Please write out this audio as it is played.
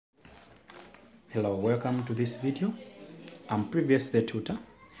Hello, welcome to this video. I'm Previous the tutor.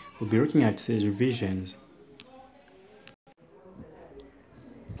 We'll be looking at the revisions.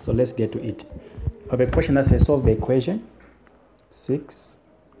 So let's get to it. We have a question that says solve the equation 6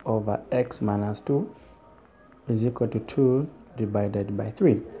 over x minus 2 is equal to 2 divided by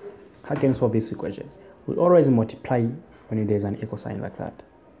 3. How can we solve this equation? We always multiply when there's an equal sign like that.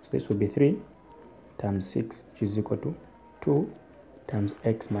 So this will be 3 times 6, which is equal to 2 times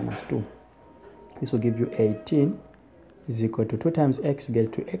x minus 2. This will give you 18 is equal to 2 times x, you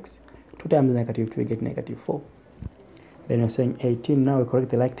get 2x. 2 times negative 2, you get negative 4. Then you're saying 18. Now we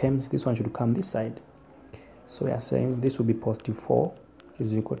correct the like terms. This one should come this side. So we are saying this will be positive 4, which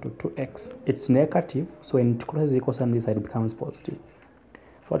is equal to 2x. It's negative, so when it crosses the equal sign this side, it becomes positive.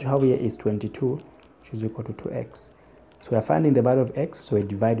 So what you have here is 22, which is equal to 2x. So we are finding the value of x, so we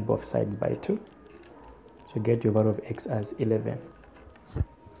divide both sides by 2. So you get your value of x as 11.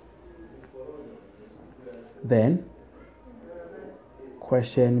 Then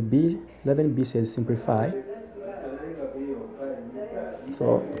question B, 11b says simplify.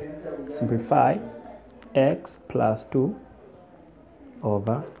 So simplify x plus 2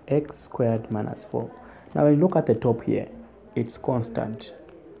 over x squared minus 4. Now when you look at the top here, it's constant.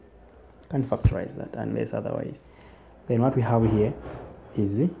 Can't factorize that unless otherwise. Then what we have here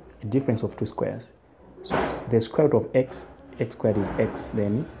is a difference of two squares. So the square root of x squared is x,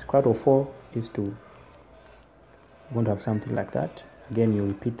 then square root of 4 is 2. You're going to have something like that. Again, you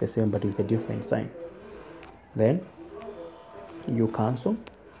repeat the same but with a different sign. Then you cancel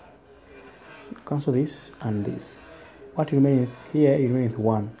this and this. What remains here, you remain with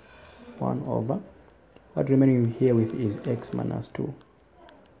 1 over. What remaining here with is x minus 2.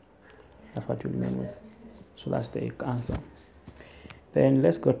 That's what you remain with. So that's the answer. Then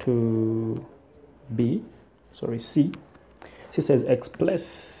let's go to C. She says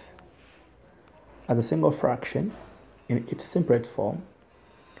express as a single fraction in its simplest form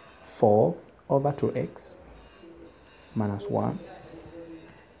 4 over 2x minus 1.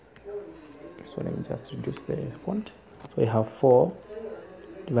 So let me just reduce the font. So we have 4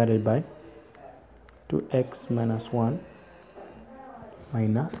 divided by 2x minus 1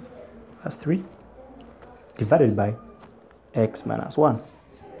 minus that's 3 divided by x minus 1.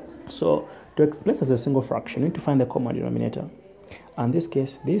 So to express as a single fraction, we need to find the common denominator. And in this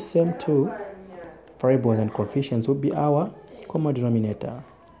case, these same two variables and coefficients will be our common denominator.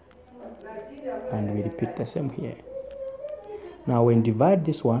 And we repeat the same here. Now when you divide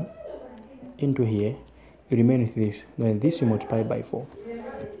this one into here, you remain with this. Then this you multiply by 4.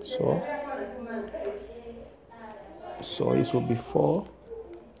 So this will be 4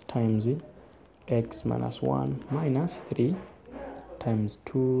 times x minus 1 minus 3 times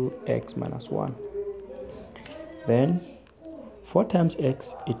 2x minus 1. Then 4 times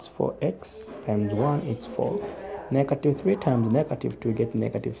x, it's 4x times 1, it's 4. Negative 3 times negative 2, you get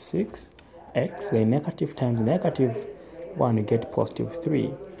negative 6x. Then negative times negative 1, you get positive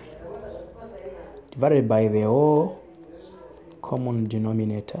 3. Divided by the whole common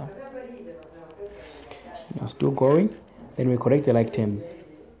denominator. Now still going. Then we correct the like terms.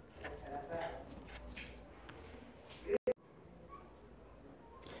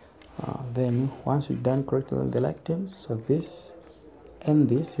 Then once we've done correcting the like terms, so this and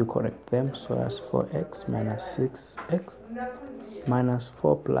this, you correct them. So as 4x minus 6x minus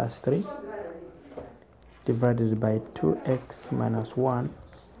 4 plus 3 divided by 2x minus 1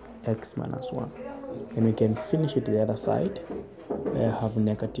 x minus 1. Then we can finish it the other side. I have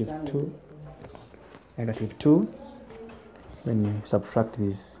negative 2. Then you subtract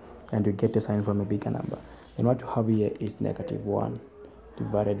this and you get a sign from a bigger number. And what you have here is negative 1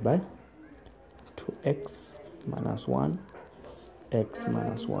 divided by 2x minus 1 x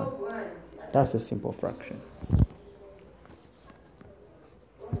minus 1. That's a simple fraction.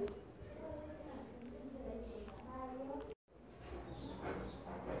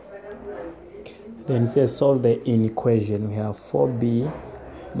 Then it says solve the inequation. We have 4b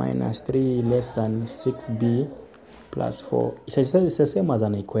minus 3 less than 6b plus 4. It's the same as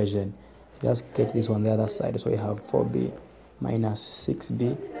an equation. Just get this on the other side. So we have 4b minus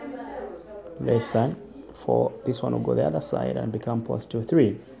 6b less than 4. This one will go the other side and become positive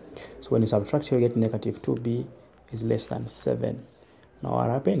 3. So when you subtract, you get negative 2b is less than 7. Now what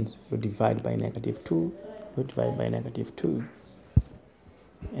happens? You divide by negative 2. You divide by negative 2.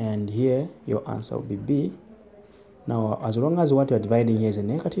 And here your answer will be b. Now as long as what you are dividing here is a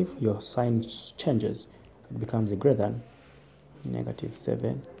negative, your sign changes. It becomes a greater than. Negative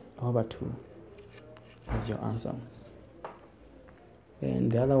 7 over 2 is your answer.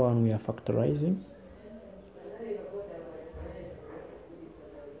 And the other one we are factorizing.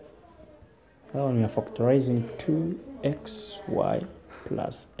 Now when we are factorizing 2xy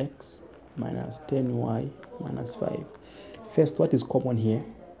plus x minus 10y minus 5. First, what is common here?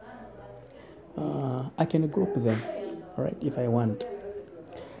 I can group them, all right, if I want.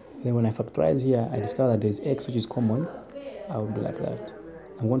 Then when I factorize here, I discover that there's x which is common. I will do like that.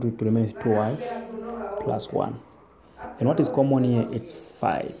 I'm going to remain with 2y plus 1. And what is common here? It's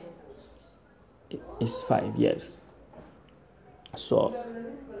 5. It's 5, yes. So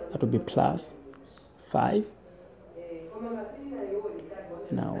that will be plus 5.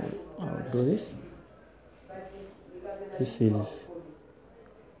 Now I'll do this. This is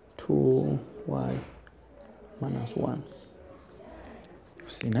 2y minus 1.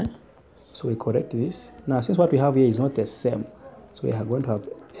 See now? So we correct this. Now since what we have here is not the same, so we are going to have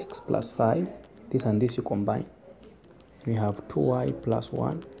x plus 5. This and this you combine. We have 2y plus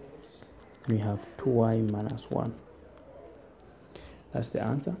 1. And we have 2y minus 1. That's the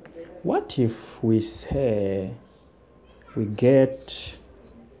answer. What if we say we get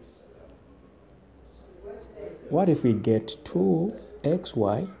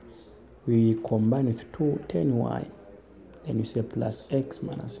 2xy, we combine with 10y, then you say plus x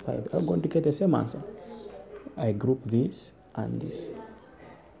minus 5. I'm going to get the same answer. I group this and this.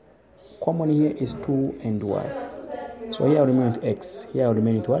 Common here is 2 and y. So here I'll remain with x. Here I'll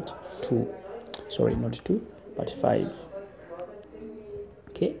remain with what? 2. Sorry, not 2, but 5.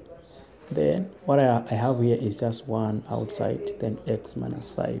 Okay. Then what I have here is just 1 outside, then x minus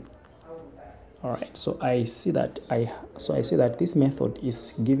 5. All right. So I see that this method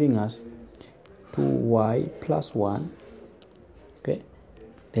is giving us 2y plus 1. Okay.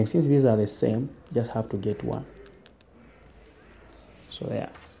 Then since these are the same, you just have to get 1. So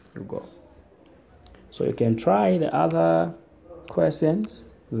there you go. So you can try the other questions.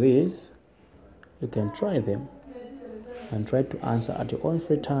 These, you can try them and try to answer at your own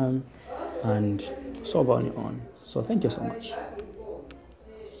free time and solve on your own. So thank you so much.